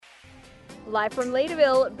Live from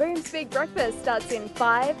Leaderville, Boom's Big Breakfast starts in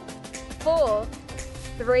 5, 4,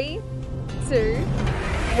 3, 2,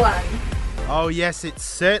 1. Oh yes, it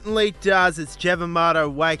certainly does. It's Jeff Amato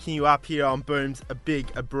waking you up here on Boom's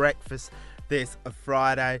Big Breakfast this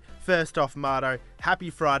Friday. First off, Marto, happy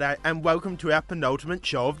Friday and welcome to our penultimate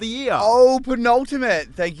show of the year. Oh, penultimate.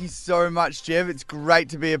 Thank you so much, Jeff. It's great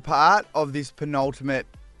to be a part of this penultimate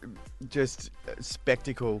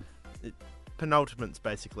spectacle. Penultimate's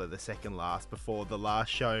basically the second last before the last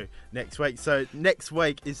show next week. So next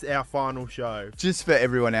week is our final show. Just for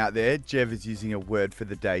everyone out there, Jeff is using a word for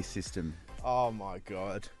the day system. Oh my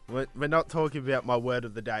God. We're not talking about my word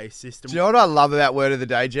of the day system. Do you know what I love about word of the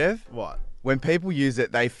day, Jeff? What? When people use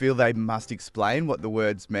it, they feel they must explain what the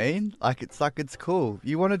words mean. It's cool.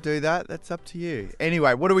 You want to do that? That's up to you.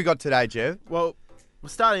 Anyway, what do we got today, Jeff? Well, we're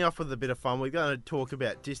starting off with a bit of fun. We're going to talk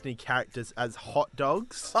about Disney characters as hot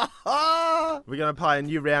dogs. We're going to play a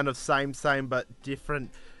new round of same but different.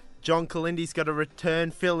 John Calindi's got to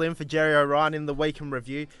return, fill in for Jerry O'Ryan in the Week in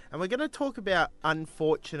Review. And we're going to talk about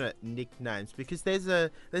unfortunate nicknames because there's a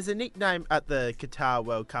nickname at the Qatar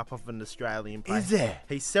World Cup of an Australian player. Is there?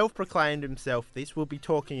 He self-proclaimed himself this. We'll be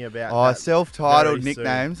talking about that self-titled very soon.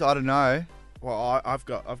 nicknames. I don't know. Well, I've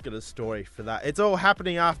got a story for that. It's all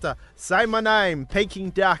happening after Say My Name,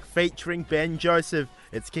 Peking Duck featuring Ben Joseph.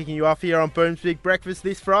 It's kicking you off here on Boom's Big Breakfast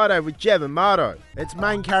this Friday with Jeff and Marto. It's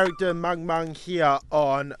main character Mung Mung here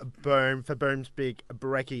on Boom for Boom's Big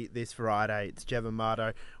Brekkie this Friday. It's Jeff and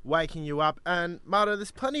Marto waking you up. And Marto,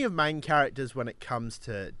 there's plenty of main characters when it comes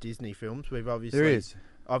to Disney films. We've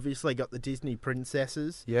obviously got the Disney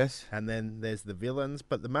princesses. Yes. And then there's the villains,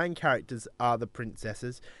 but the main characters are the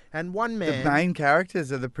princesses. And one man... The main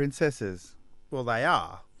characters are the princesses. Well, they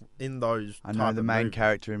are in those I know the main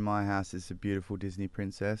character in my house is a beautiful Disney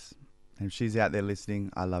princess. And if she's out there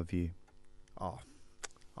listening, I love you. Oh,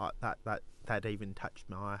 that even touched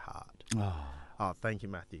my heart. Oh, thank you,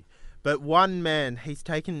 Matthew. But one man, he's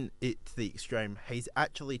taken it to the extreme. He's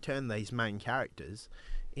actually turned these main characters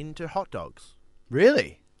into hot dogs.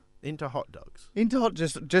 Really? Into hot dogs.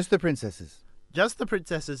 Just the princesses. Just the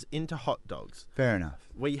princesses into hot dogs. Fair enough.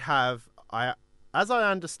 We have, as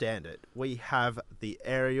I understand it, we have the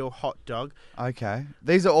Ariel hot dog. Okay.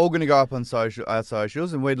 These are all going to go up on our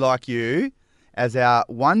socials, and we'd like you, as our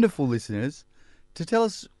wonderful listeners, to tell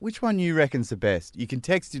us which one you reckon's the best. You can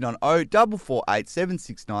text in on 0448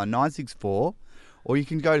 769 964, or you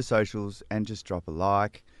can go to socials and just drop a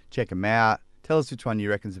like, check them out. Tell us which one you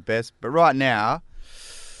reckon's the best. But right now,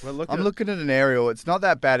 I'm looking at an Ariel. It's not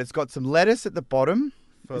that bad. It's got some lettuce at the bottom.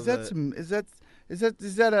 Is that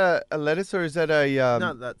a lettuce or is that a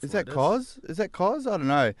No, that's is lettuce. that cos? Is that cos? I don't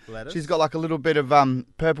know. Lettuce. She's got like a little bit of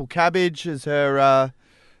purple cabbage as her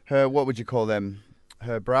what would you call them?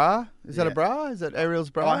 Her bra? Is that a bra? Is that Ariel's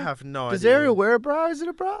bra? I have no idea. Does Ariel wear a bra? Is it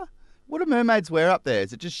a bra? What do mermaids wear up there?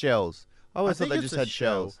 Is it just shells? I always thought think they it's just a had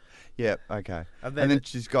shell. shells. Yep, okay. And And then then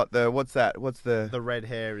she's got what's that? What's the... the red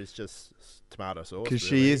hair is just tomato sauce.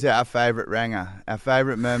 Because really. she is our favourite ranger. Our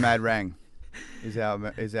favourite mermaid rang is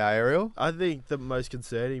our Ariel. I think the most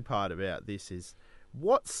concerning part about this is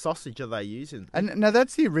what sausage are they using? And now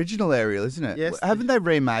that's the original Ariel, isn't it? Yes. Haven't they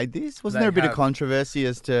remade this? Wasn't They there a bit have. of controversy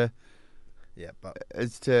as to Yeah, but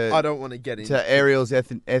I don't want to get into to Ariel's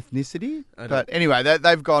ethnicity? I don't- But anyway,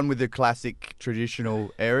 they've gone with the classic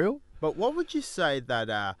traditional Ariel. But what would you say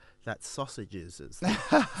that sausage is?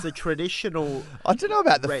 It's a traditional. I don't know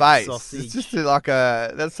about the red face. sausage. It's just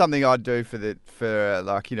that's something I'd do for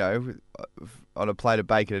on a plate of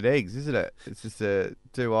bacon and eggs, isn't it? It's just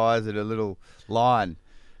two eyes and a little line.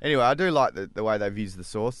 Anyway, I do like the way they've used the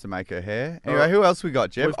sauce to make her hair. Anyway, who else we got,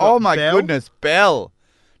 Jeff? We've got Oh my Belle. goodness, Belle.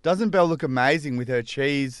 Doesn't Belle look amazing with her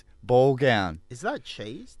cheese ball gown? Is that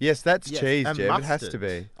cheese? Yes, that's Yes, cheese, and Jeff. It has to mustard.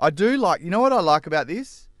 be. I do like. You know what I like about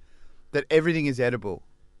this? That everything is edible.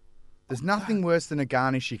 There's nothing worse than a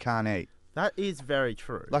garnish you can't eat. That is very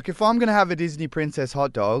true. Like if I'm going to have a Disney princess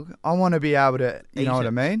hot dog, I want to be able to, you Eat know what it.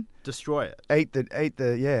 I mean? Destroy it. Eat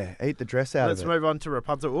the dress out Let's of it. move on to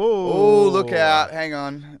Rapunzel. Oh, look out. Hang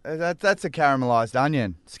on. That's a caramelized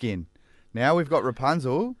onion skin. Now we've got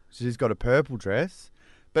Rapunzel. She's got a purple dress.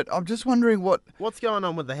 But I'm just wondering What's going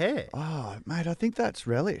on with the hair? Oh, mate, I think that's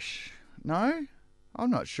relish. No? I'm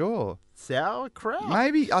not sure. Sauerkraut?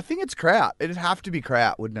 Maybe. I think it's kraut. It'd have to be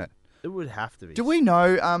kraut, wouldn't it? It would have to be. Do we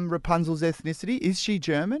know Rapunzel's ethnicity? Is she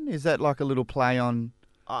German? Is that like a little play on...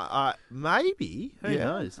 Maybe. Who Yeah,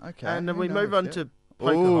 knows? okay, And then who we move knows, on yeah. to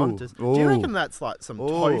Pocahontas. Do you Ooh. reckon that's like some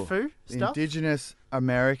tofu stuff? Indigenous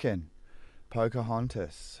American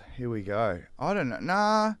Pocahontas. Here we go. I don't know.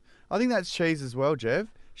 Nah, I think that's cheese as well, Jeff.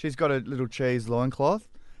 She's got a little cheese loincloth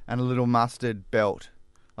and a little mustard belt.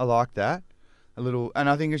 I like that. A little, and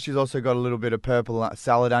I think she's also got a little bit of purple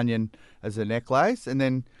salad onion as a necklace. And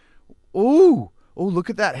then, look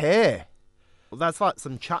at that hair. Well, that's like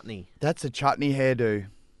some chutney. That's a chutney hairdo.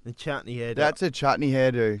 The chutney hairdo. That's a chutney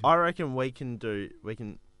hairdo. I reckon we could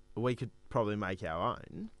probably make our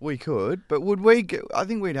own. We could, but would we? I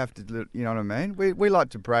think we'd have to. You know what I mean? We like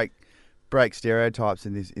to break stereotypes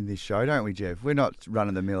in this show, don't we, Jeff? We're not run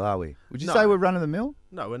of the mill, are we? Would you No. say we're run of the mill?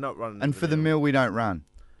 No, we're not running. And for the mill, we don't run.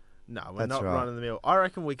 No, we're That's not right. running the mill. I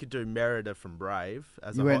reckon we could do Merida from Brave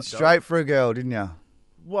as You a went hot dog. straight for a girl, didn't you?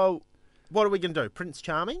 Well, what are we going to do? Prince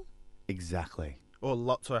Charming Exactly. or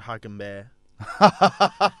Lotso Hugging Bear?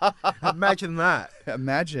 Imagine that.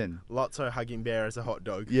 Imagine. Lotso Hugging Bear as a hot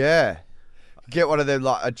dog. Yeah. Get one of them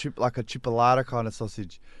like a chipolata kind of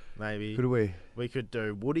sausage. Maybe. Could we? We could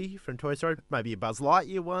do Woody from Toy Story. Maybe a Buzz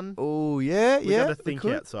Lightyear one. Oh yeah, We yeah. got to think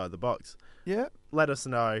could. outside the box. Yeah. Let us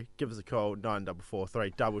know. Give us a call,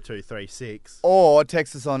 9443 2236. Or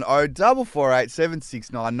text us on 0448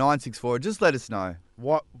 769 964. Just let us know.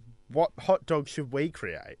 What hot dog should we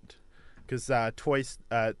create? Because Toy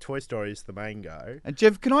Story is the main go. And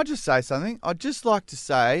Jeff, can I just say something? I'd just like to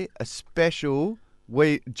say a special,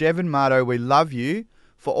 Jeff and Marto, we love you,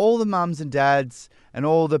 for all the mums and dads and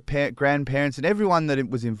all the grandparents and everyone that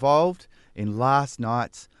was involved in last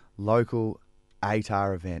night's local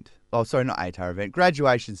ATAR event. Oh, sorry, not ATAR event,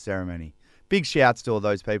 graduation ceremony. Big shouts to all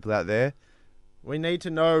those people out there. We need to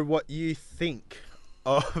know what you think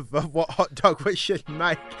of what hot dog we should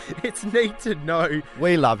make. It's Need to Know.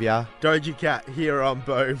 We love ya. Doja Cat here on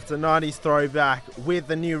Boom. It's a 90s throwback with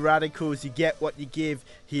the New Radicals. You get what you give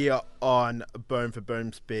here on Boom for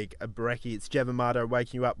Boom's Big Brekkie. It's Jeff and Marto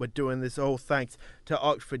waking you up. We're doing this all thanks to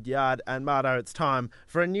Oxford Yard. And Marto, it's time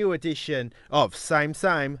for a new edition of Same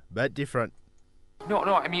but Different. No,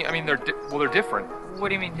 I mean they're they're different. What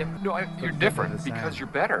do you mean different? No, you're different the same. because you're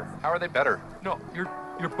better. How are they better? No,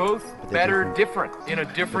 you're both they're better, different in a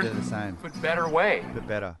different, they're the same. but better way. But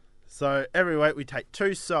better. So every week we take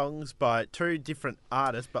two songs by two different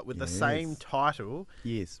artists, but with the Yes. same title.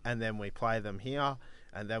 Yes. And then we play them here,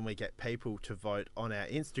 and then we get people to vote on our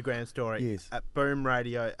Instagram story Yes. at Boom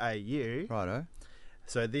Radio AU. Righto.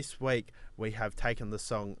 So this week we have taken the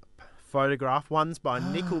song Photograph. One's by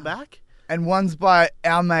Nickelback. And one's by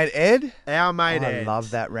our mate Ed. Our mate I Ed.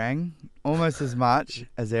 love that rang. Almost as much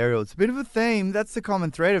as Ariel. It's a bit of a theme. That's the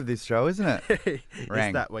common thread of this show, isn't it? It's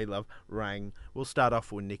Rang. that we love. Rang. We'll start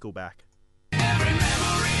off with Nickelback.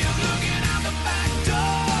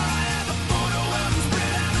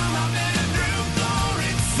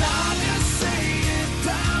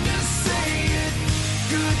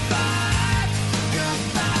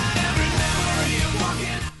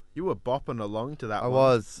 You were bopping along to that I one.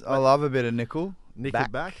 was. I love a bit of nickel.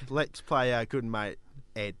 Nickelback. Back. Let's play our good mate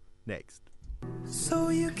Ed next. So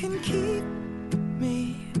you can keep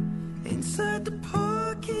me inside the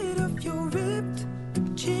pocket of your ripped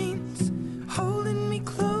jeans, holding me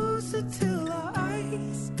closer till our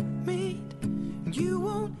eyes meet. You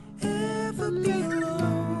won't ever be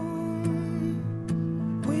alone.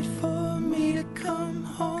 Wait for me to come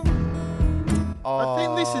home. I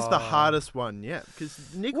think this is the hardest one yet, because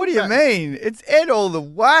Nickelback... What do you mean? It's Ed all the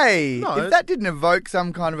way. No, if that didn't evoke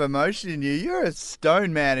some kind of emotion in you, you're a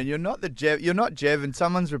stone man, and you're not Jev, and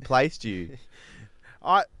someone's replaced you.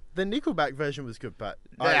 The Nickelback version was good, but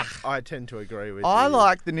I tend to agree with I you.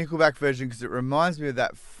 like the Nickelback version because it reminds me of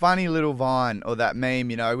that funny little Vine or that meme,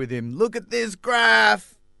 with him. Look at this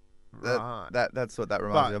graph. Right. That's what that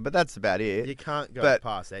reminds me of. But that's about it. You can't go But-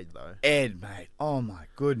 past Ed, though. Ed, mate. Oh my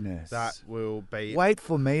goodness. That will be... Wait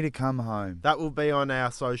for me to come home. That will be on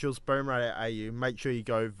our socials, Boom Radio AU. Make sure you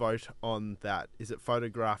go vote on that. Is it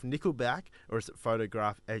Photograph Nickelback or is it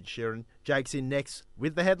Photograph Ed Sheeran? Jake's in next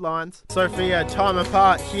with the headlines. Sophia, time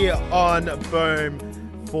apart here on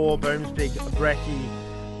Boom for Boom's Big Brekkie.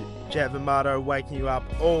 Jeff and Marto waking you up,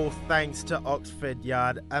 all thanks to Oxford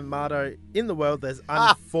Yard. And Marto, in the world there's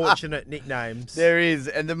unfortunate nicknames. There is,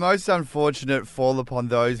 and the most unfortunate fall upon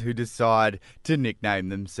those who decide to nickname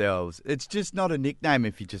themselves. It's just not a nickname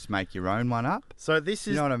if you just make your own one up. So this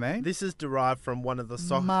is... You know what I mean? This is derived from one of the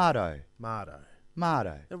songs... Marto. Marto.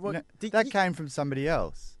 What? What- did that you- came from somebody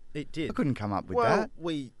else. It did. I couldn't come up with well,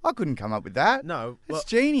 that. I couldn't come up with that. No. It's Well,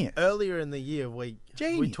 genius. earlier in the year, we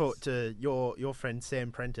Genius. talked to your friend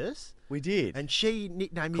Sam Prentice, We did. and she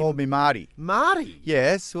nicknamed Called me Marty. Marty.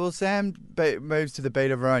 Yes, well, Sam moves to the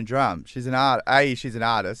beat of her own drum. She's an she's an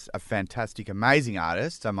artist, a fantastic, amazing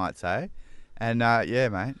artist, I might say. And yeah,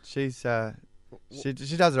 mate, she's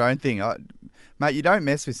she does her own thing. Mate, you don't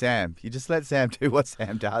mess with Sam. You just let Sam do what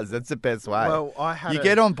Sam does. That's the best way. Well, you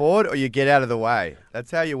get on board or you get out of the way. That's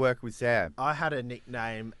how you work with Sam. I had a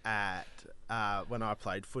nickname at when I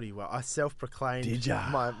played footy. Well, I self-proclaimed Did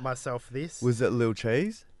ya? myself this. Was it Lil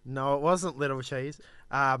Cheese? No, it wasn't Little Cheese.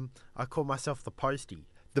 I called myself the Postie.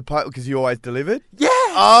 Because you always delivered? Yeah!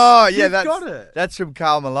 Oh, yeah, You've that's got it. That's from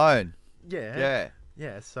Carl Malone. Yeah. Yeah.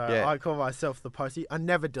 Yeah, so Yeah. I call myself the Postie. I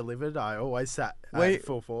never delivered. I always sat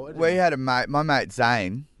full forward. We had a mate, my mate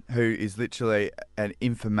Zane, who is literally an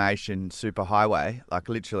information superhighway. Like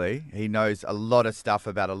literally, he knows a lot of stuff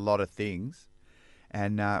about a lot of things.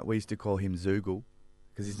 And we used to call him Zoogle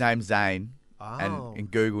because his name's Zane. And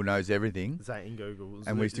Google knows everything. Zane Google.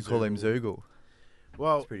 And we used to call him Zoogle.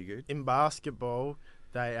 Well, That's pretty good. in basketball,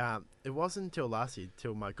 they it wasn't until last year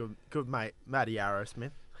till my good mate Matty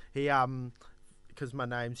Arrowsmith. He because my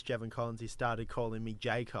name's Jevon Collins, he started calling me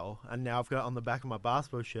J Cole, and now I've got it on the back of my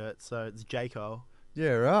basketball shirt, so it's J Cole.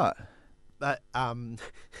 Yeah, right. But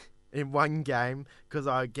in one game, because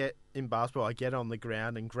I get on the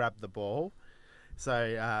ground and grab the ball.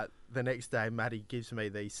 So the next day, Matty gives me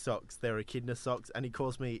these socks. They're Echidna socks, and he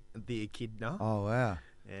calls me the Echidna. Oh, wow.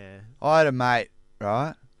 Yeah. I had a mate,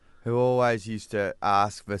 right, who always used to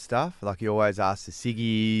ask for stuff. Like he always asked for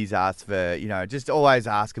ciggies, asked for, just always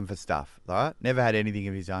asking for stuff, right? Never had anything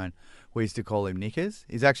of his own. We used to call him Knickers.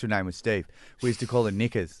 His actual name was Steve. We used to call him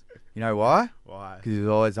Knickers. You know why? Why? Because he was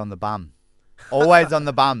always on the bum. Always on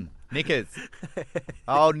the bum. Knickers.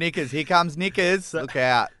 Oh, Knickers. Here comes Knickers. Look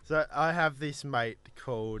out. So I have this mate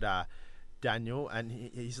called Daniel, and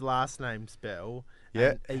his last name's Bell.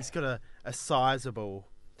 Yeah. And he's got a sizable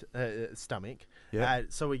stomach. Yeah.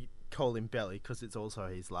 So we call him Belly because it's also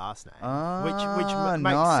his last name. Ah, which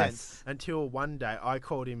makes nice. sense. Until one day I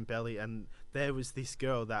called him Belly, and there was this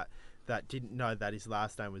girl that didn't know that his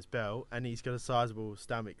last name was Bell, and he's got a sizable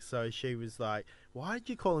stomach. So she was like, "Why did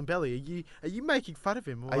you call him Belly? Are you making fun of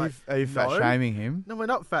him?" Are you fat shaming him? No, we're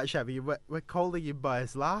not fat shaming. We're calling him by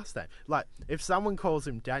his last name. Like, if someone calls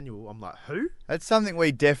him Daniel, I'm like, who? That's something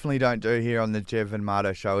we definitely don't do here on the Jev and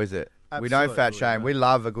Marto show, is it? We don't fat Absolutely shame. not. We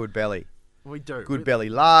love a good belly. We do. Good belly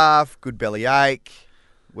laugh, good belly ache.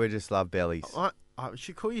 We just love bellies. I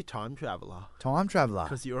should call you Time Traveller Time traveller.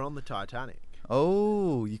 because you're on the Titanic.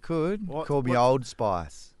 Oh, you could. Call me what- Old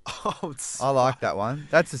Spice. Oh, I like that one.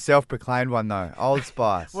 That's a self-proclaimed one though. Old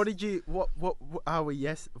Spice. What did you? What are we?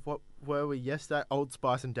 What were we yesterday? Old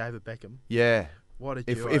Spice and David Beckham. Yeah. What did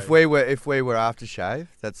If we were aftershave,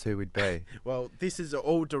 that's who we'd be. Well, this is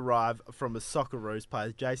all derived from a Socceroos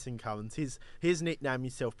player, Jason Cummins. His nickname, he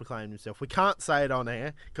self-proclaimed himself. We can't say it on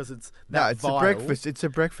air because it's No, that it's vile. a breakfast. It's a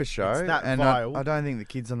breakfast show, It's that and vile. I don't think the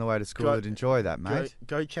kids on the way to school Go- would enjoy that, mate.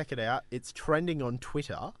 Go check it out. It's trending on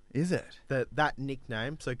Twitter. Is it? That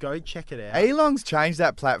nickname. So go check it out. Elong's changed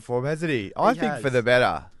that platform, hasn't he? I think for has. the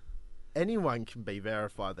better. Anyone can be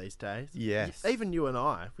verified these days. Yes. Even you and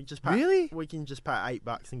I. We just pay, Really? We can just pay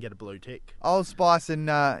 $8 and get a blue tick. Old Spice and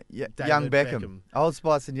Young Beckham. Beckham. Old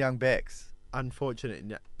Spice and Young Becks.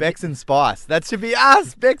 Unfortunate. Becks and Spice. That should be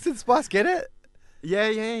us. Becks and Spice. Get it? Yeah.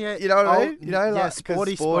 You know what I mean? You know, yeah, like 'cause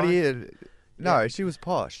sporty sporty. Spice. No, she was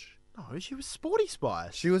posh. No, she was Sporty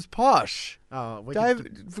Spice. She was posh. Oh,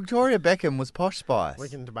 Victoria Beckham was posh Spice. We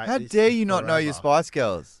can debate How this dare you not know your forever. Spice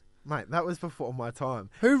Girls? Mate, that was before my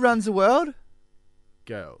time. Who runs the world?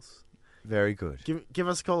 Girls. Very good. Give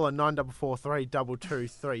us a call on 9443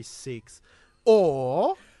 2236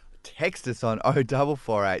 or Text us on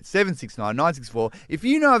 0448 769 964 if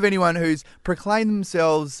you know of anyone who's proclaimed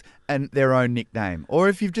themselves and their own nickname, or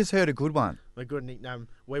if you've just heard a good one. a good nickname.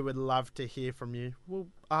 We would love to hear from you. We'll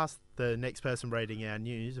ask the next person reading our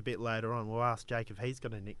news a bit later on. We'll ask Jake if he's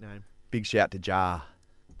got a nickname. Big shout to Jar.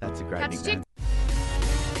 That's a great nickname.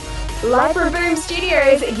 Live from Boom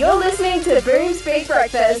Studios, you're listening to Boom's Big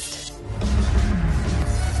Breakfast.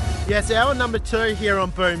 Yes, hour number 2 here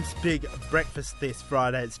on Boom's Big Breakfast this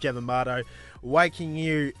Friday. It's Jev and Marto waking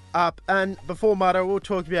you up. And before Marto, we'll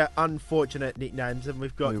talk about unfortunate nicknames. And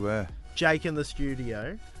we've got We were. Jake in the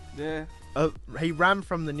studio. Yeah. He ran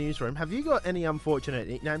from the newsroom. Have you got any unfortunate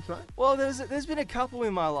nicknames, mate? Well, there's been a couple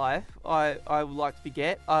in my life I would like to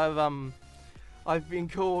forget. I've been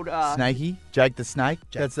called Snakey? Jake the Snake?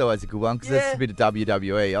 That's always a good one because that's Yeah. a bit of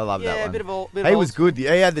WWE. I love that yeah, one. a bit of all. He was good. He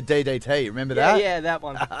had the DDT. Remember Yeah, that? yeah, that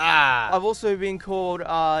one. I've also been called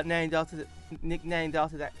nicknamed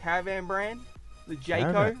after that caravan brand, the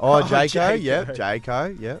Jayco. Oh, Jayco. Jayco. Yep.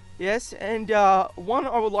 Jayco. Yep. Yes, and one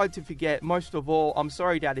I would like to forget most of all. I'm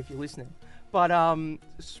sorry, Dad, if you're listening, but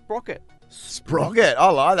Sprocket. Sprocket. I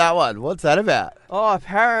like that one. What's that about? Oh,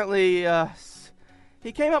 apparently,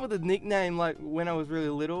 he came up with a nickname like when I was really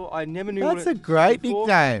little. I never knew. That's what a it great stood for,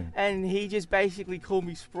 nickname. and he just basically called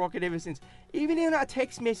me Sprocket ever since. Even in our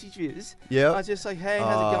text messages, Yep. I was just like, "Hey,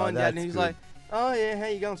 how's Oh, it going, Dad?" And that's he's good. like, oh yeah, how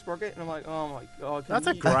you going, Sprocket? And I'm like, oh my god. That's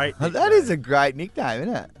a great That nickname. is a great nickname,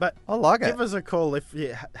 isn't it? But I like it. give us a call if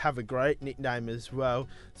you have a great nickname as well.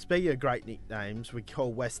 Speaking of great nicknames, we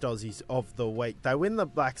call West Aussies of the Week. They win the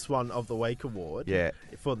Black Swan of the Week award Yeah.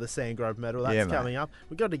 for the Sandgrove medal. That's Yeah, mate. coming up.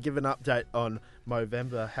 We've got to give an update on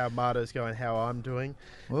Movember, how Marto's going, how I'm doing.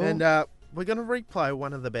 Well- And we're going to replay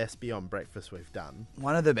one of the best Beyond Breakfast we've done.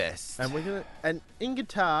 One of the best. And in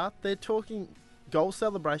guitar, they're talking goal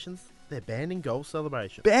celebrations. They're banning goal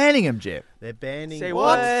celebrations. Banning him, Jeff. They're banning Say goal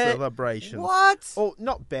what? celebrations. What? Or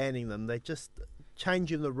not banning them. They're just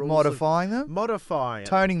changing the rules. Modifying them? Modifying.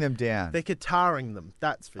 Toning them down. They're guitaring them.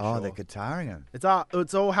 That's for Oh, sure. they're guitaring them.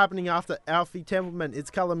 It's all happening after Alfie Templeman. It's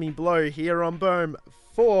Colour Me Blue here on Boom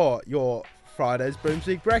for your Friday's Boom's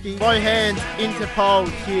Big Brekkie. Slow hands, Interpol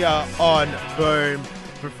here on Boom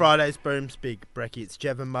for Friday's Boom's Big Brekkie. It's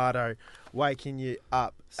Jev and Marto waking you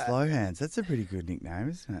up. Slow hands. That's a pretty good nickname,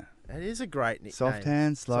 isn't it? It is a great nickname. Soft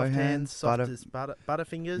hands, slow Soft hands, soft butter- as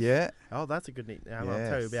Butterfingers. Yeah. Oh, that's a good nickname. I'll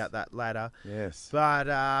tell you Yes. about that later. Yes.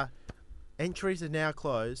 But entries are now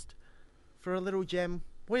closed for a little gem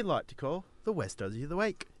we like to call the West Aussie of the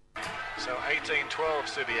Week. So 18-12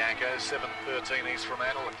 Subianco, 7:13 east from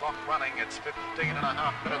Fremantle. The clock running, it's 15 and a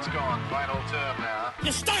half minutes gone. Final term now.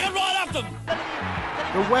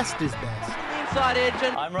 The West is best. Inside edge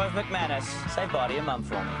and I'm Rove McManus. Say bye to your mum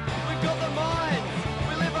for me. We've got the mines.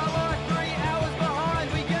 We live our life 3 hours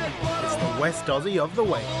behind. We get blood It's the West Aussie of the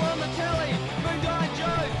Week. on the telly. Moondive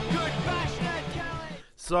Joe, good bash that Kelly.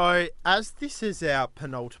 So, as this is our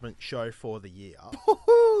penultimate show for the year,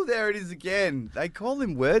 Woohoo, there it is again. They call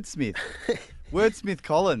him Wordsmith. Wordsmith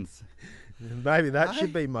Collins. maybe that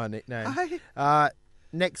should be my nickname. Aye.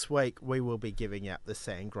 Next week, we will be giving out the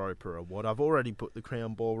Sandgroper Award. I've already put the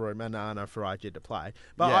Crown Ballroom and Anna for IG to play,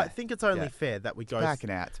 but Yeah, I think it's only yeah. fair that we go. Packing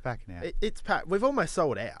out. It's packing out. It's packed. We've almost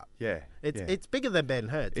sold out. yeah. It's bigger than Ben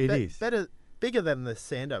Hur's. It is. Bigger than the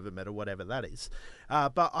Sandover medal, whatever that is.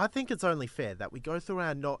 But I think it's only fair that we go through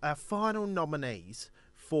our final nominees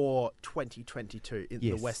for 2022 in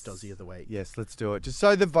the West Aussie of the Week. Yes, let's do it. Just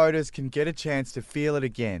so the voters can get a chance to feel it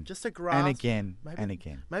again. Just a grasp. And again. Maybe, And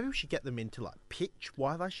again. Maybe we should get them into pitch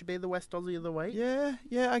why they should be the West Aussie of the Week. Yeah,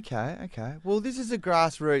 okay. Well, this is a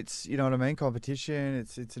grassroots, you know what I mean, competition.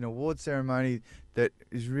 It's an award ceremony that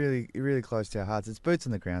is really, really close to our hearts. It's boots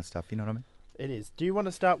on the ground stuff, you know what I mean? It is. Do you want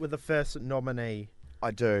to start with the first nominee?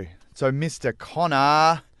 I do. So, Mr.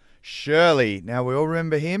 Connor Shirley. Now, we all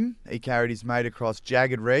remember him. He carried his mate across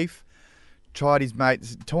Jagged Reef,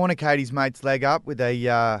 tourniquet his mate's leg up with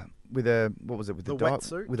a what was it? With The the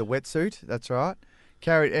wetsuit? With a wetsuit. That's right.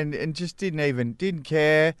 Carried and just didn't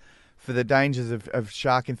care for the dangers of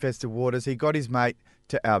shark infested waters. He got his mate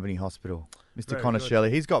to Albany Hospital. Mr. Very Connor good.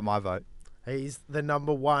 Shirley. He's got my vote. He's the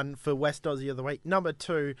number one for West Aussie of the Week. Number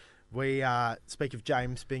two, we speak of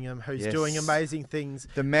James Bingham, who's Yes. doing amazing things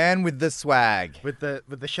The man with the swag. with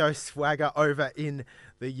the show Swagger over in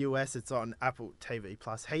the US. It's on Apple TV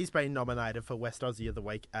Plus. He's been nominated for West Aussie of the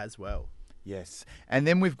Week as well. Yes. And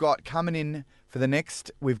then we've got coming in for the next,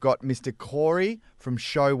 we've got Mr. Corey from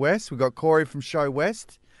Show West. We've got Corey from Show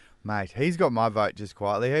West. Mate, he's got my vote just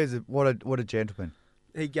quietly. What a gentleman.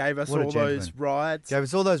 He gave us What a all those gentleman. rides. Gave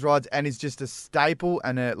us all those rides and is just a staple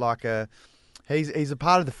and he's a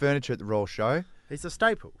part of the furniture at the Royal Show. He's a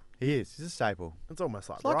staple. He is. He's a staple. It's almost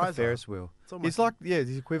like It's like a Bryza. Ferris wheel. It's almost He's like, yeah,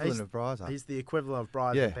 the equivalent He's- of Bryza. He's the equivalent of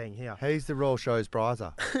Bryza Yeah. being here. He's the Royal Show's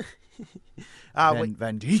Bryza.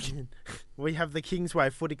 Van Dijk. We have the Kingsway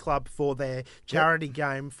Footy Club for their charity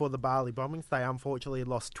game for the Bali bombings. They unfortunately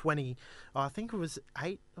lost 20, I think it was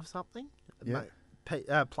 8 or something, Yeah.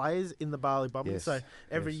 players in the Bali bombings. Yes. So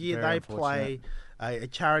every Yes, year very they play a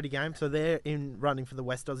charity game. So they're in running for the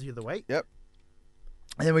West Aussie of the Week. Yep.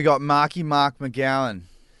 And then we got Mark McGowan.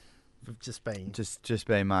 We've just been Just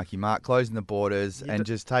being Marky Mark, closing the borders Yeah, and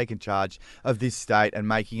just taking charge of this state and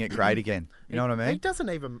making it great again. You know what I He mean? doesn't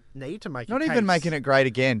even need to make Not a even case. making it great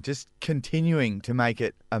again, just continuing to make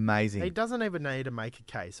it amazing. He doesn't even need to make a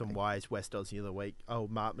case on why he's West Aussie of the Week. Oh,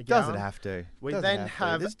 Mark McGowan. Doesn't have to. We Doesn't then to.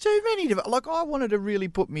 have- There's too many to like. I wanted to really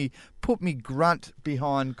put me grunt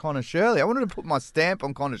behind Connor Shirley. I wanted to put my stamp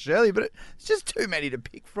on Connor Shirley, but it's just too many to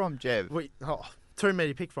pick from, Jev. Too many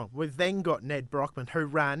to pick from. We've then got Ned Brockman, who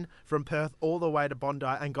ran from Perth all the way to Bondi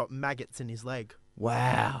and got maggots in his leg.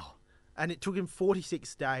 Wow. And it took him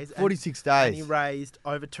 46 days. 46 And he days. raised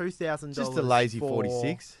over $2,000. Just a lazy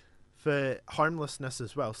 46. For homelessness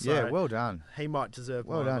as well. So Yeah, well done. he might deserve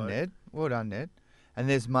Well my done, vote. Ned. Well done, Ned. And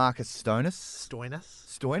there's Marcus Stoinis.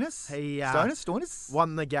 He Stoinis?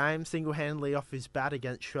 won the game single-handedly off his bat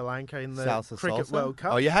against Sri Lanka in the Salsa Cricket Salsa? World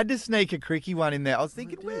Cup. Oh, you had to sneak a cricket one in there. I was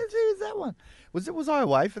thinking, where's that one? Was I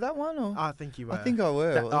away for that one? Or? I think you were. I think I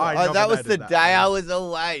were. I That was the nominated that day one. I was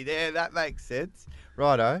away. Yeah, that makes sense.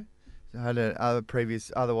 Righto. I had a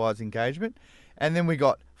previous otherwise engagement. And then we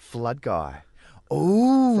got Flood Guy.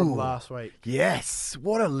 Ooh. From last week. Yes.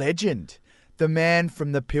 What a legend. The man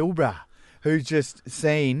from the Pilbara who's just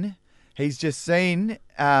seen,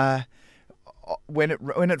 when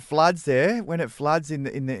it floods there, when it floods in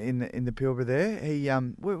the Pilbara there, he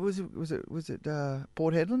was it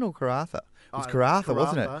Port Hedland or Karratha? It was Karratha,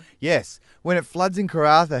 wasn't it? Yes. When it floods in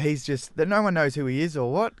Karratha, he's just no one knows who he is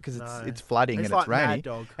or what because it's flooding and like it's raining. Mad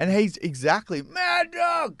Dog. And he's exactly Mad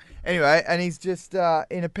Dog. Anyway, and he's just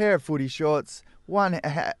in a pair of footy shorts. And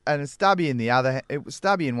a stubby in the other. It was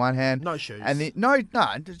stubby in one hand. No shoes. And no,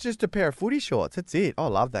 it's just a pair of footy shorts. That's it. I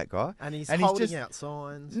love that guy. And he's he's holding just, out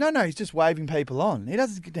signs. No, he's just waving people on. He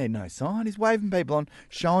doesn't need no sign. He's waving people on,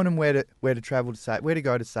 showing them where to travel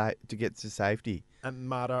to get to safety. And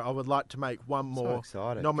Marto, I would like to make one more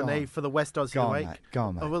excited. nominee for the West Aussie Go on, Week. mate. Go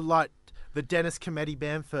on, mate. I would like the Dennis Comedy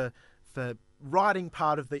Band for writing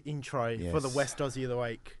part of the intro for the Yes. West Aussie of the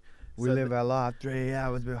Week. We So live our life 3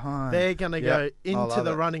 hours behind. They're going to Yep, go I into love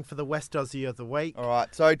the it. running for the West Aussie of the Week. All right,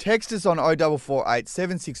 so text us on 0448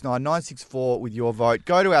 769 964 with your vote.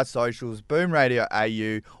 Go to our socials, Boom Radio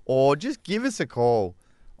AU, or just give us a call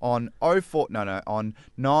on 9.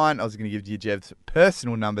 I was going to give you Jev's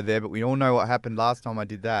personal number there, but we all know what happened last time I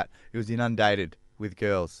did that. It was inundated with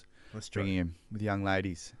girls. That's true. Bringing him with young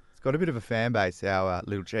ladies. It's got a bit of a fan base, our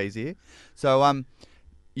little cheese here. So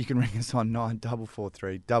you can ring us on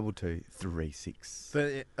 9443 2236.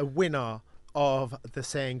 The winner of the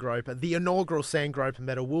Sandgroper, the inaugural Sandgroper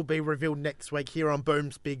medal, will be revealed next week here on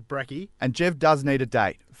Boom's Big Brekkie. And Jev does need a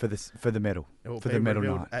date for the medal. It will for be the medal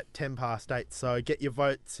revealed night. at 8:10. So get your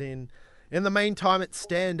votes in. In the meantime, it's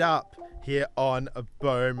Stand Up here on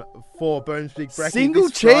Boom for Boom's Big Brekkie. Single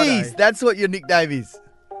this Friday. cheese. That's what your nickname is.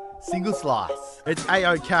 Single slice. It's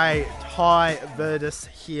AOK Ty Verdus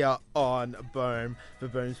here on Boom for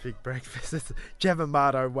Boom's Big Breakfast. It's Jev and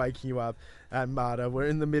Marto waking you up. And Marto, we're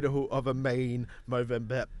in the middle of a mean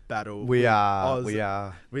Movember battle. We with are. Oz- We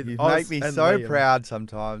are. with You Oz make me and so Liam. proud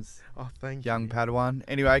sometimes, Oh, thank young you. Padawan.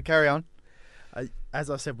 Anyway, carry on. As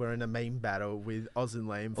I said, we're in a meme battle with Oz and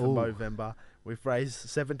Liam for Ooh. Movember. We've raised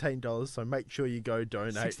 $17, so make sure you go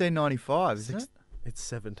donate. $16.95, isn't it? It's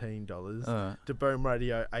 $17 Alright. to Boom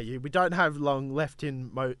Radio AU. We don't have long left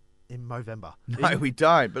in Movember. No, we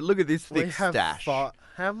don't. But look at this We thick have stash. 4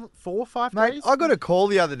 or 5 Mate, days. I got a call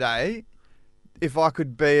the other day if I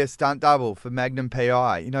could be a stunt double for Magnum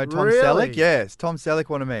PI. You know Tom Really? Selleck? Yes, Tom Selleck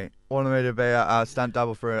wanted me to be a stunt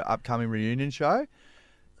double for an upcoming reunion show.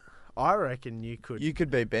 I reckon you could. You could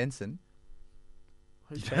be Benson.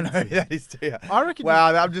 Who's You don't know who Benson? that is, do you? I reckon.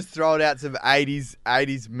 Wow, I'm just throwing out some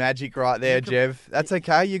 80s magic right there, You could- Jev. That's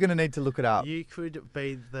okay. You're going to need to look it up. You could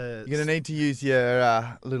be the. You're going to need to use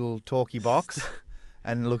your little talkie box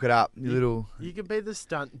and look it up. Your little. You could be the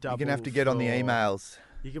stunt double. You're going to have to get on the for- emails.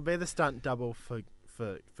 You could be the stunt double for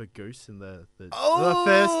Goose in the Oh!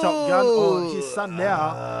 first Top Gun, or his son now,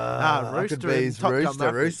 I Rooster could be in his Top Gun rooster,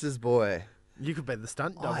 Maverick. Rooster's boy. You could be the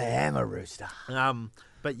stunt double. I am a rooster.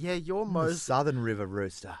 But yeah, your The Mo's Southern River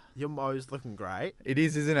rooster. looking great. It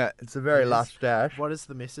is, isn't it? It's a very It is. lush dash. What does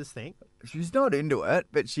the missus think? She's not into it,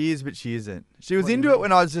 but she is, but she isn't. She was What do you into it mean?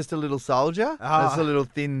 when I was just a little soldier. Ah. Just a little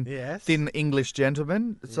thin Yes. English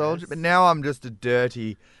gentleman soldier. Yes. But now I'm just a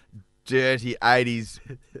dirty 80s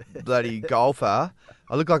bloody golfer.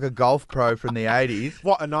 I look like a golf pro from the 80s.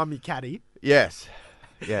 What? And I'm your caddy. Yes,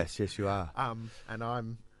 you are. And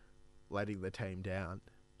I'm letting the team down.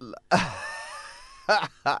 Ladies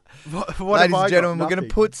What have I and got? gentlemen, we're Nothing.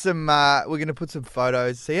 going to put some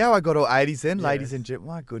photos. See how I got all 80s in, ladies Yes. and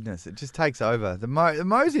gentlemen. My goodness, it just takes over. The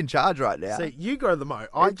Mo's in charge right now. See, you grow the mo.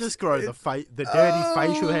 I just grow the dirty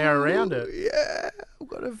facial hair around it. Yeah, I've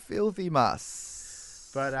got a filthy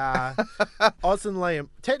muss. But Oz and Liam,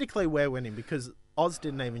 technically we're winning because Oz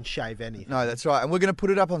didn't even shave anything. No, that's right. And we're going to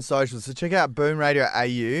put it up on socials. So check out Boom Radio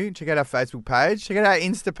AU. Check out our Facebook page. Check out our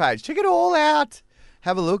Insta page. Check it all out.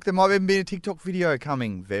 Have a look. There might even be a TikTok video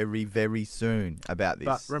coming very, very soon about this.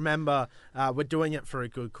 But remember, we're doing it for a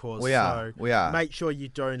good cause. We are, So we are. Make sure you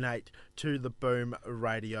donate to the Boom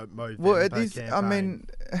Radio Movember Well, campaign. I mean,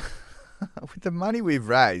 with the money we've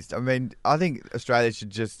raised, I mean, I think Australia should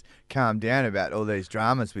just calm down about all these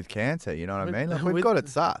dramas with cancer. You know what I With- mean? Like, we've with- got it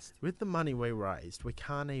sussed. With the money we raised, we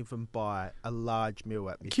can't even buy a large meal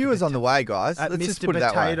at Mr. Cure's on the way, guys. At Let's Mr. just put it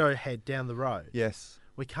that way. Potato Head down the road. Yes.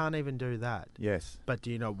 We can't even do that. Yes. But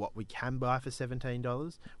do you know what we can buy for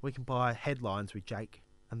 $17? We can buy headlines with Jake,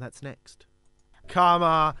 and that's next.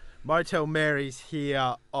 Karma, Motel Mary's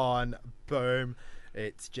here on Boom.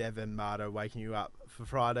 It's Jev and Marto waking you up for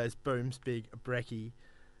Friday's Boom's Big Brekkie.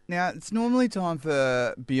 Now, it's normally time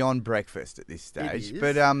for Beyond Breakfast at this stage, is.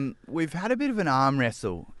 but we've had a bit of an arm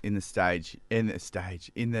wrestle in the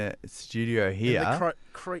studio here. In the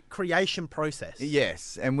creation process.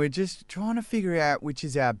 Yes, and we're just trying to figure out which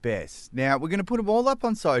is our best. Now, we're going to put them all up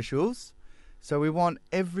on socials, so we want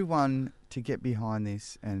everyone to get behind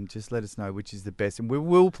this and just let us know which is the best. And we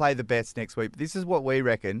will play the best next week. But this is what we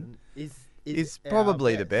reckon is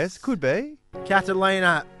probably the best. Could be.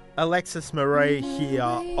 Catalina, Alexis Marie here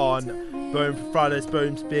on Boom for Friday's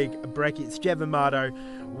Boom's Big Brekkie. It's Jev and Marto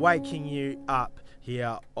waking you up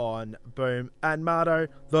here on Boom. And Marto,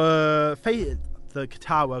 the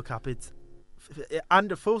Qatar World Cup, it's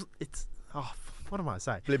under full. It's what am I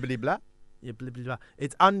saying? Blah blah blah. Yeah, blah blah blah.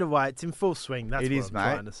 It's underway. It's in full swing. That's it what is, I'm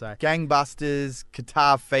mate. trying to say. Gangbusters,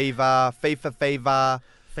 Qatar fever, FIFA fever,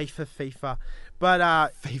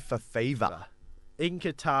 but FIFA fever. In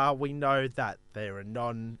Qatar, we know that they're a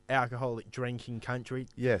non-alcoholic drinking country.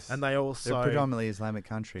 Yes. And they also... They're predominantly Islamic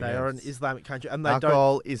country. They are an Islamic country. And they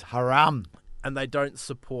Alcohol is haram. And they don't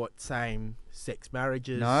support same-sex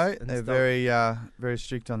marriages. No, and they're stuff. very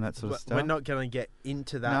strict on that sort of stuff. We're not going to get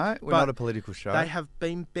into that. No, we're not a political show. They have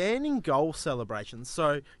been banning goal celebrations.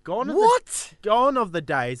 So gone of the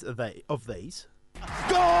days of these.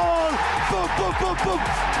 Goal! Boom, boom, boom, boom!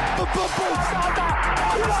 Boom, boom, boom!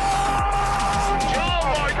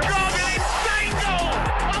 Oh my God!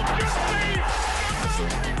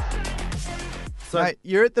 So, mate,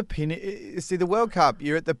 you're at the See, the World Cup.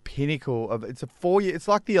 You're at the pinnacle of. It's a 4-year. It's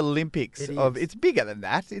like the Olympics. It's bigger than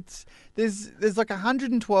that. There's like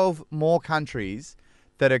 112 more countries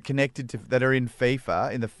that are connected to that are in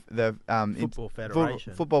FIFA in the Football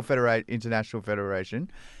Federation. Football International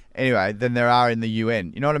Federation. Anyway, than there are in the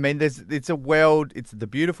UN. You know what I mean? It's the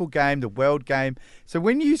beautiful game, the world game. So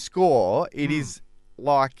when you score, it is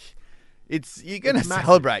like you're going to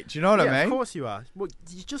celebrate. Do you know what I mean? Yeah, of course you are. Well,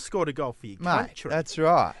 you just scored a goal for your country. That's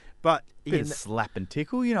right. But bit of slap and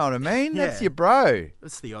tickle. You know what I mean? Yeah. That's your bro.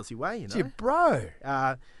 It's the Aussie way. You know. It's your bro.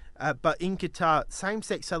 But in Qatar,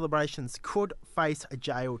 same-sex celebrations could face a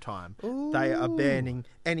jail time. Ooh. They are banning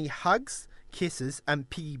any hugs, kisses and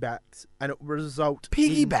piggybacks, and it will result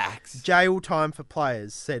in jail time for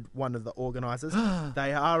players, said one of the organisers.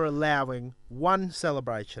 They are allowing one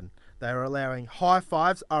celebration. They are allowing high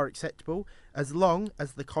fives are acceptable as long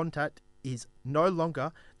as the contact is no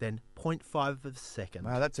longer than 0.5 of a second.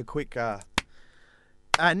 Wow, that's a quick...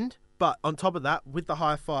 But on top of that, with the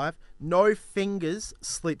high five, no fingers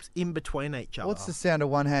slips in between each other. What's the sound of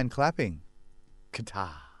one hand clapping? Qatar.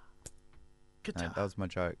 Qatar. No, that was my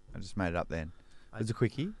joke. I just made it up then. It was a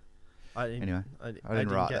quickie. I didn't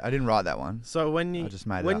write that one. So when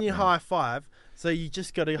you high five, so you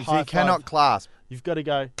just got to high five. You cannot clasp. You've got to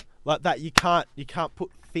go like that. You can't put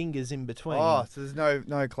fingers in between. Oh, so there's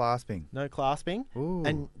no clasping. No clasping. Ooh.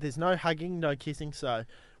 And there's no hugging, no kissing. So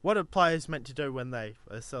what are players meant to do when they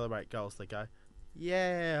celebrate goals? They go,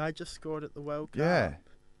 "Yeah, I just scored at the World Cup." Yeah.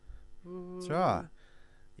 Ooh. That's right.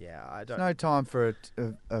 Yeah, I don't. There's no time for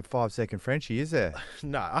a 5-second Frenchie, is there?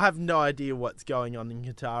 No, I have no idea what's going on in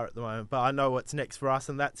Qatar at the moment, but I know what's next for us,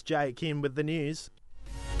 and that's Jake in with the news.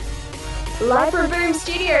 Live from Boom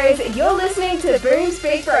Studios, you're listening to Boom's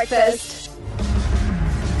Big Breakfast.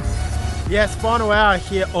 Yes, final hour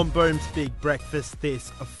here on Boom's Big Breakfast this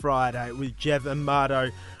Friday with Jev and Marto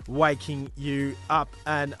waking you up.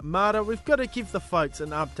 And Marto, we've got to give the folks an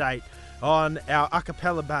update on our a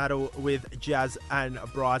cappella battle with Jazz and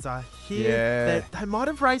Bryza here. Yeah. They might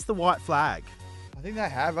have raised the white flag. I think they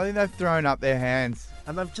have. I think they've thrown up their hands.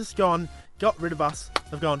 And they've just got rid of us.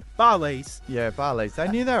 They've gone, Barley's. Yeah, Barley's. They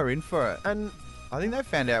knew they were in for it. And I think they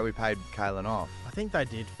found out we paid Kalen off. I think they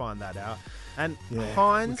did find that out. And Yeah.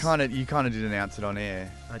 Hines... You kind of did announce it on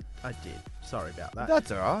air. I did. Sorry about that.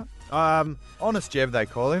 That's all right. Honest Jev, they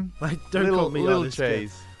call him. They don't call me Little Honest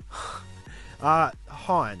cheese.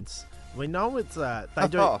 Heinz. We know it's they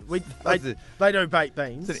don't bake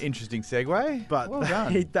beans. It's an interesting segue, but well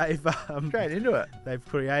done. They've straight into it. They've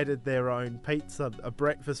created their own pizza, a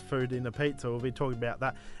breakfast food in a pizza. We'll be talking about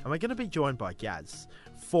that, and we're going to be joined by Gaz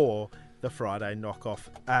for the Friday knockoff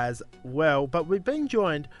as well. But we've been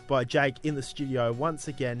joined by Jake in the studio once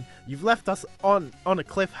again. You've left us on a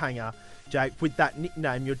cliffhanger, Jake, with that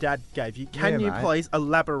nickname your dad gave you. Can you please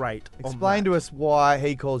elaborate on that? Explain to us why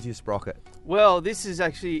he calls you Sprocket. Well, this is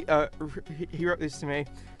actually, he wrote this to me.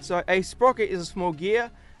 So a sprocket is a small gear,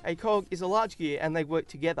 a cog is a large gear, and they work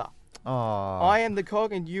together. Oh. I am the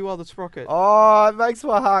cog and you are the sprocket. Oh, it makes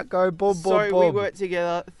my heart go boom, boom, So boom. we work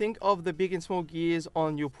together. Think of the big and small gears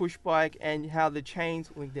on your push bike and how the chains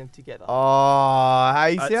link them together. Oh,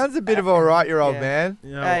 hey, he sounds a bit of all right, your old Yeah. man.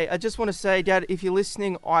 Yeah. Hey, I just want to say, Dad, if you're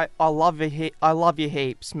listening, I love you. I love you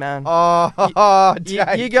heaps, man. Oh, you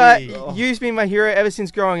Jakey. you've been my hero ever since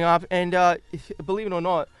growing up, and believe it or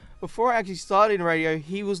not, before I actually started in radio,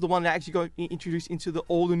 he was the one that actually got introduced into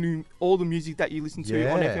all the music that you listen to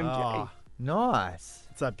on Yeah. FMJ. Oh, Nice.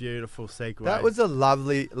 it's a beautiful segue. That was a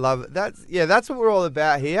lovely love. That's what we're all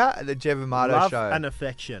about here at the Jev and Marto love show. and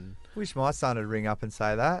affection Wish my son would ring up and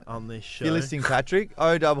say that. on this If show. you're listening, Patrick,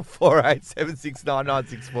 0448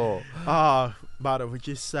 769 Oh, Marta, would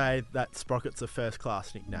you say that Sprocket's a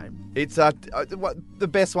first-class nickname? It's the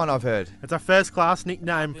best one I've heard. It's a first-class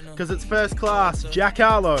nickname because it's first-class. Jack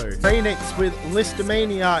Arlo. Phoenix with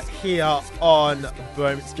Listomania here on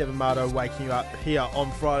Boom. It's Jev and Marto waking you up here on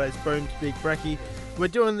Friday's Boom's Big Brekkie. We're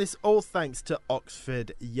doing this all thanks to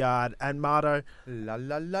Oxford Yard and Marto. La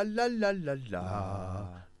la la la la la la.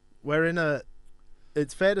 We're in a,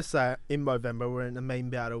 it's fair to say, in November we're in a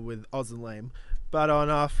mean battle with Oz and Liam, but on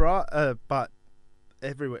our but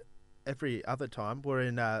every other time we're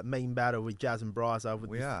in a mean battle with Jazz and Bryza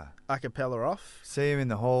with We this are. a cappella off. See him in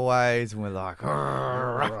the hallways and we're like,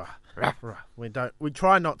 We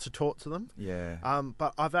try not to talk to them. yeah.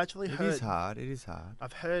 But I've actually It heard is hard. It is hard.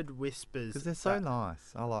 I've heard whispers Because they're so that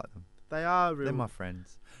nice. I like them. they are They're real. my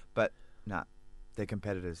friends. But, nah, they're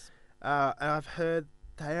competitors. And I've heard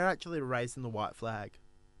they are actually raising the white flag.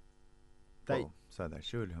 They Well, so they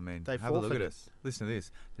should. I mean, they have a look at forfeited. us. Listen to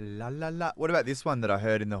this. La la la. What about this one that I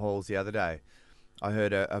heard in the halls the other day? I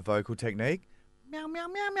heard a vocal technique. Meow meow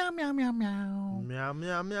meow meow meow meow meow. meow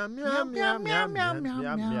meow meow meow meow meow meow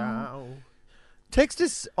meow meow. Text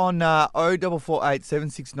us on 0448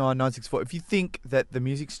 769 964 if you think that the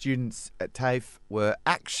music students at TAFE were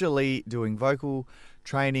actually doing vocal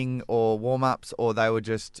training or warm-ups or they were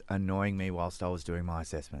just annoying me whilst I was doing my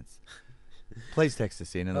assessments. Please text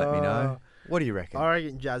us in and let me know. What do you reckon? I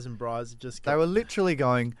reckon Jazz and Bryza just They got, were literally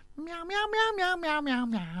going meow meow meow meow meow meow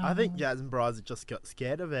meow. I think Jazz and Bryza just got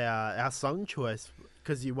scared of our song choice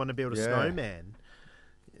because you want to build a Yeah. snowman.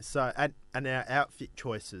 So and our outfit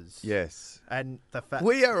choices. Yes. And the fact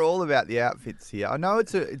We are all about the outfits here. I know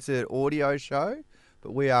it's an audio show,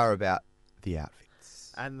 but we are about the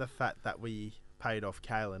outfits. and the fact that we paid off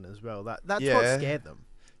Kaylin as well. That's what Yeah. scared them.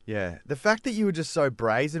 Yeah. The fact that you were just so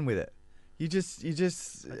brazen with it. You just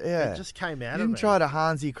yeah. It just came You out of didn't me. try to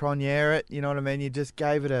Hansi Cronje it, you know what I mean? You just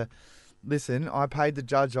gave it a, listen, I paid the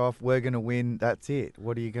judge off, we're going to win, that's it.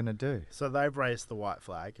 What are you going to do? So they've raised the white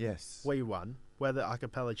flag. Yes. We won. We're the a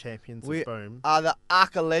cappella champions We of Boom. are the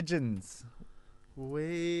Arca Legends.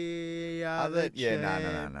 We are Other- the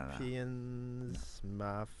yeah, no. champions,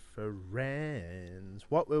 my friends.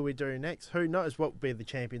 What will we do next? Who knows what will be the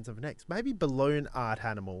champions of next? Maybe balloon art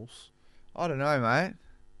animals. I don't know, mate.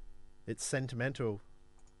 It's sentimental.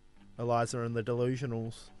 Eliza and the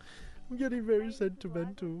Delusionals. I'm getting very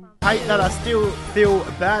sentimental. Hate that I still feel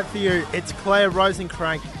bad for you. It's Claire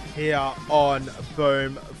Rosencrank here on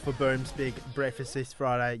Boom for Boom's Big Breakfast this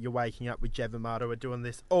Friday. You're waking up with Jev and Marto. We're doing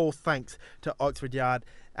this all thanks to Oxford Yard.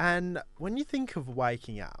 And when you think of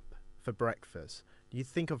waking up for breakfast, do you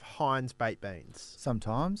think of Heinz baked beans?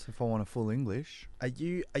 Sometimes, if I want a full English. Are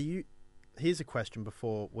you? Here's a question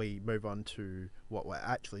before we move on to what we're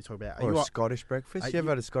actually talking about. Are Or you a Scottish breakfast. are You ever you-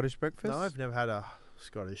 had a Scottish breakfast? No, I've never had a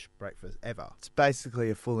Scottish breakfast ever. It's basically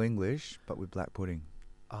a full English, but with black pudding.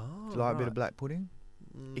 Oh, Do you like a bit of black pudding?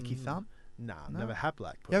 Icky thump? Nah, No? never had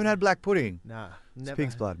black pudding. You haven't had black pudding? Nah, It's never.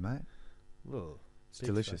 pig's blood, mate. Ugh, It's pig's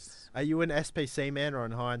delicious. blood. Are you an SPC man or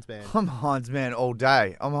an Heinz man? I'm a Heinz man all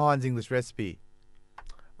day. I'm a Heinz English recipe.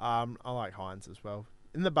 I like Heinz as well.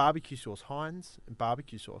 In the barbecue sauce, Heinz and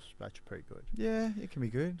barbecue sauce is actually pretty good. Yeah, it can be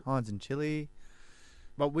good. Heinz and chili.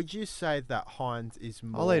 But would you say that Heinz is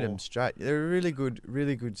more? I'll eat them straight. They're a really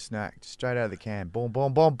good snack. Straight out of the can. Boom,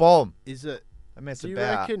 boom, boom, boom. Is it? I mess Do you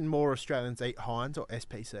about. reckon more Australians eat Heinz or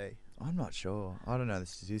SPC? I'm not sure. I don't know the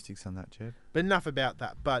statistics on that, Jeb. But enough about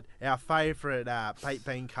that. But our favourite baked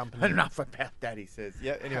bean company. Enough about that, he says.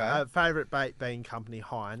 Yeah, anyway. Our favourite baked bean company,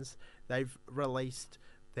 Heinz. They've released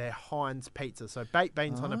their Heinz pizza. So baked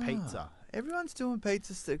beans on a pizza. Everyone's doing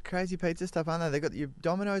pizza, crazy pizza stuff, aren't they? They got your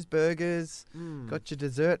Domino's burgers, got your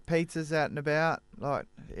dessert pizzas out and about. Like,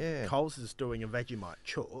 yeah. Coles is doing a Vegemite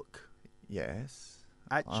chook. Yes.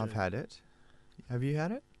 Actually, I've had it. Have you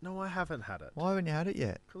had it? No, I haven't had it. Why haven't you had it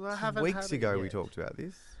yet? 'Cause I This is haven't weeks had it ago we yet. talked about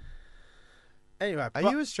this. Anyway, Are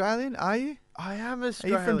you Australian? Are you? I am Are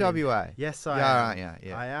Australian. you from WA? Yes, I Yeah, am. aren't you?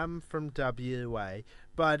 Yeah. I am from WA.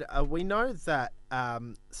 But we know that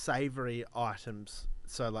savoury items,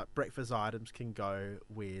 so like breakfast items, can go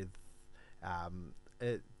with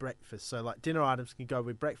breakfast. So like dinner items can go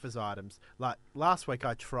with breakfast items. Like last week,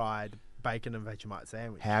 I tried bacon and Vegemite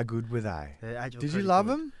sandwich. How good were they? They're actually Did you pretty love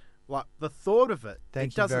good. them? Like the thought of it.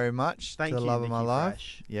 Thank it you doesn't- very much. Thank to the you, love of my Nikki life.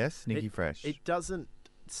 Fresh. Yes, Nikki Fresh. It doesn't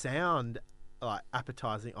sound like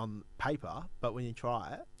appetizing on paper, but when you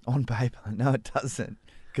try it, On paper. No, it doesn't.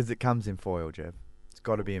 Because it comes in foil, Jeff. It's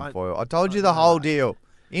got to be in foil. I told I you the know whole that. deal.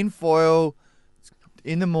 In foil,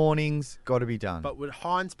 in the mornings, got to be done. but would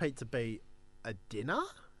Heinz Pizza be a dinner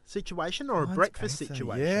situation or a Heinz breakfast Pizza,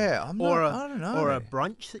 situation? yeah, or I don't know. Or a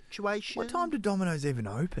brunch situation? What time do Domino's even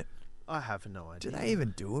open? I have no idea. Do they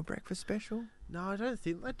even do a breakfast special? No, I don't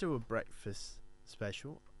think they do a breakfast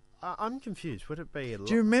special. I'm confused. Would it be a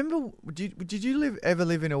Do you remember? Did you ever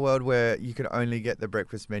live in a world where you could only get the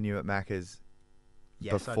breakfast menu at Macca's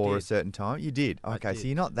Yes, I before a did. certain time? You did. I Okay, did. so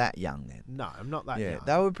you're not that young then. No, I'm not that Yeah, young.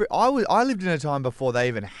 they were. I lived in a time before they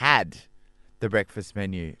even had the breakfast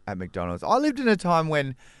menu at McDonald's. I lived in a time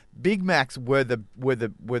when Big Macs were the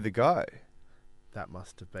go. That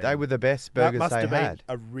must have been. They were the best That burgers must they have had.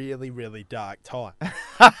 been a really, really dark time.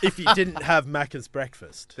 If you didn't have Macca's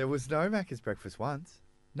breakfast. There was no Macca's breakfast once.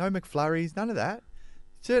 No McFlurries, none of that.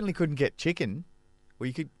 Certainly couldn't get chicken. Well,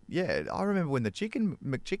 you could. Yeah, I remember when the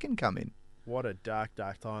McChicken come in. What a dark,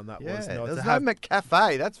 dark time that Yeah, was. there Not was to no have,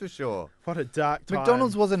 McCafe, that's for sure. what a dark time.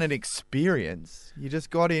 McDonald's wasn't an experience. You just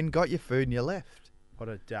got in, got your food, and you left. What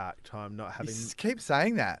a dark time not You having keep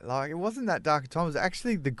saying that. Like, it wasn't that dark a time. It was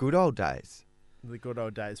actually the good old days. the good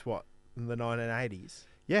old days, what, in the 1980s?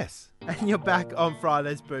 Yes. And you're back on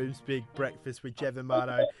Friday's Boom's Big Breakfast with Jev and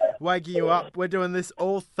Marto, waking you up. We're doing this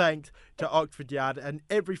all thanks to Oxford Yard, and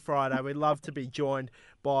every Friday we love to be joined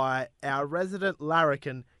by our resident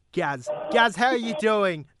larrikin, Gaz. Gaz, how are you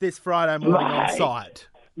doing this Friday morning on Mate. site?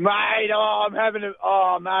 Mate, I'm having a...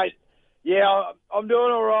 Oh, mate. Yeah, I'm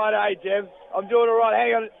doing all right, Jeff? I'm doing all right.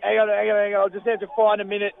 Hang on. I'll just have to find a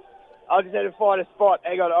minute. I'll just have to find a spot.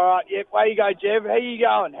 Hang on. All right. Yep. Where you go, Jeff? How you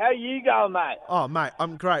going? How you going, mate? Oh, mate,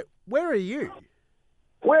 I'm great. Where are you?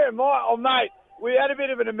 Where am I? Oh, mate, we had a bit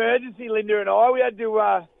of an emergency, Linda and I. We had to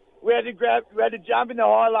jump in the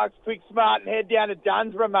Hilux quick smart and head down to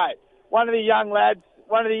Dunsborough, mate. One of the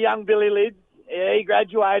young Billy Lids, yeah, he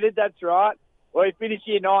graduated, that's right. Well, he finished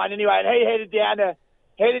year 9 anyway, and he headed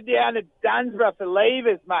down to Dunsborough for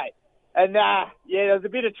leavers, mate. And, yeah, there was a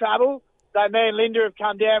bit of trouble. So me and Linda have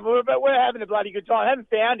come down, but we're having a bloody good time. Haven't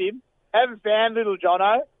found him. Haven't found little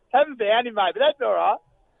Jono. Haven't found him, mate, but that's all right.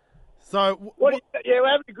 So, We're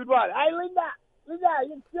having a good one. Hey, Linda,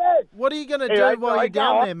 you're good. what are you going to Anyway, do while sorry, you're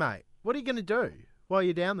down go on. there, mate? What are you going to do while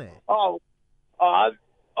you're down there? I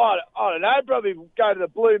don't know. Probably go to the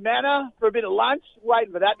Blue Manor for a bit of lunch.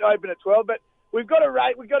 Waiting for that to open at 12. But we're going to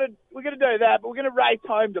do that. But we're going to race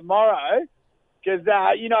home tomorrow because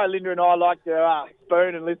Linda and I like to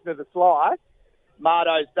spoon and listen to the Slice,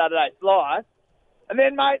 Marto's Saturday Slice, and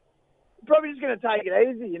then mate, probably just going to take it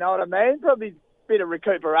easy. You know what I mean? Probably a bit of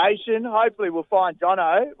recuperation. Hopefully we'll find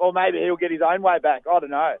Jono, or maybe he'll get his own way back. I don't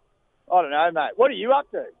know, mate. What are you up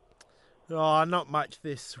to? Oh, not much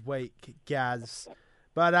this week, Gaz.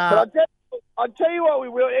 But But I'll tell you what we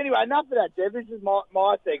will. Anyway, enough of that, Jeff. This is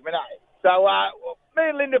my segment, eh? So me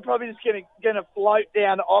and Linda are probably just going to float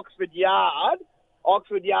down to Oxford Yard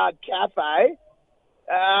Cafe.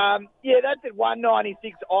 That's at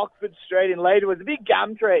 196 Oxford Street in Leeds. It was a big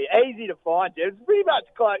gum tree, easy to find, Jeff. It's pretty much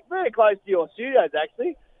very close to your studios,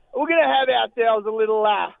 actually. We're going to have ourselves a little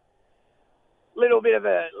bit of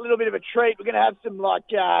a treat. We're going to have some I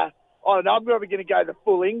don't know. I'm probably going to go the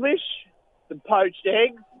full English, some poached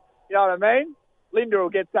eggs. You know what I mean? Linda will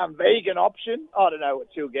get some vegan option. I don't know what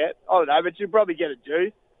she'll get. I don't know, but she'll probably get a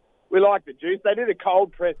juice. We like the juice. They do the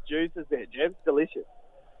cold pressed juices there, Jeff. It's delicious.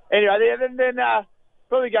 Anyway, then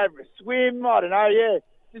probably go for a swim. I don't know. Yeah,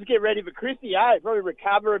 just get ready for Chrissy. Probably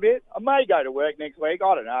recover a bit. I may go to work next week.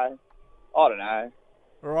 I don't know.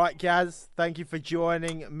 all right, Gaz, thank you for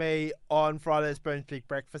joining me on Friday's Boom's Big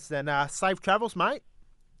Breakfast, and safe travels, mate.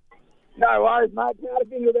 No worries, mate.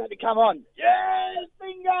 Powderfinger about to come on. Yes,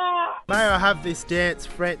 finger! May I have this dance,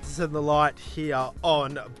 Francis and the Light, here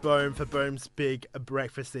on Boom for Boom's Big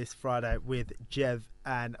Breakfast this Friday with Jev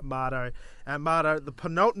and Marto. And Marto, the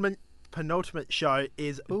penultimate show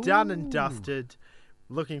is done and dusted.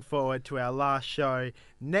 Looking forward to our last show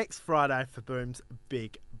next Friday for Boom's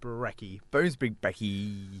Big Brekkie. Boom's Big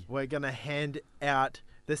Becky. We're going to hand out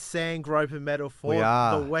the Sandgroper medal for We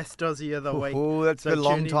are. the West Aussie of the Week. Oh, that's So been a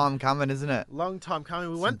long tune in. time coming, isn't it? Long time coming.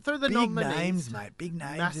 We Some went through the big nominees. names, mate. Big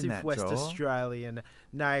names Massive in that West draw. Australian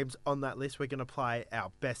names on that list. We're going to play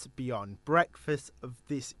our best beyond breakfast of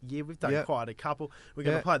this year. We've done Yep. quite a couple. We're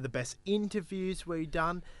going to Yep. play the best interviews we've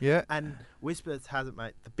done. Yeah. And Whispers has it,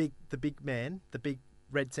 mate. The big man, the big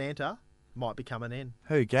red Santa, might be coming in.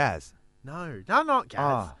 Who, Gaz? No, not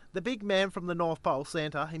Gaz. Oh. The big man from the North Pole,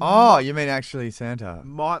 Santa. He Oh, you mean actually Santa?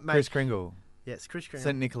 might make Chris Kringle. yes, Chris Kringle.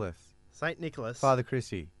 St. Nicholas. St. Nicholas. Father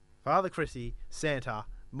Chrissy. Father Chrissy, Santa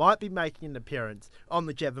might be making an appearance on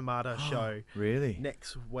the Jev Amato show Really?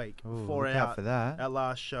 next week Ooh, for look out for that. our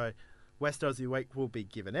last show. West Aussie Week will be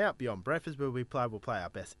given out beyond breakfast, where we'll play our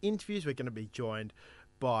best interviews. We're going to be joined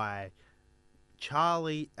by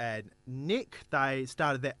Charlie and Nick. They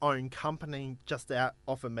started their own company just out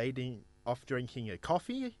off a meeting, off drinking a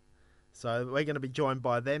coffee. So we're going to be joined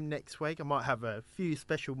by them next week. I might have a few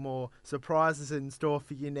special more surprises in store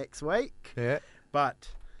for you next week. Yeah. But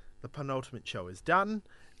the penultimate show is done,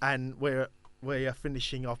 and we are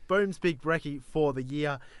finishing off Boom's Big Brekkie for the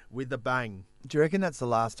year with a bang. Do you reckon that's the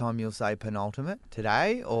last time you'll say penultimate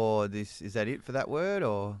today, or this? Is that it for that word,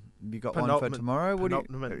 or have you got one for Penultimate- tomorrow?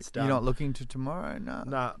 penultimate's You're done. not looking to tomorrow? No.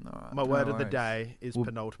 No, Alright, my no word of the worries. day is Well-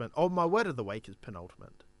 penultimate. Oh, my word of the week is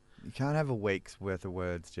penultimate. You can't have a week's worth of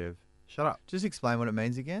words, Jev. Shut up. Just explain what it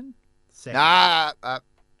means again. Second. Nah,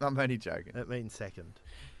 I'm only joking. It means second.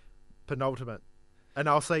 Penultimate. And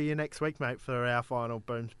I'll see you next week, mate, for our final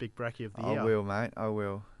Boom's Big Brekkie of the year. I will, mate. I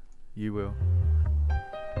will. You will.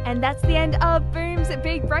 And that's the end of Boom's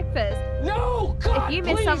Big Breakfast. No! God, If you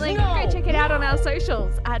missed please, something, no! go check it out on our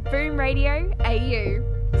socials at Boom Radio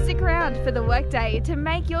AU. Stick around for the workday to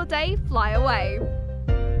make your day fly away.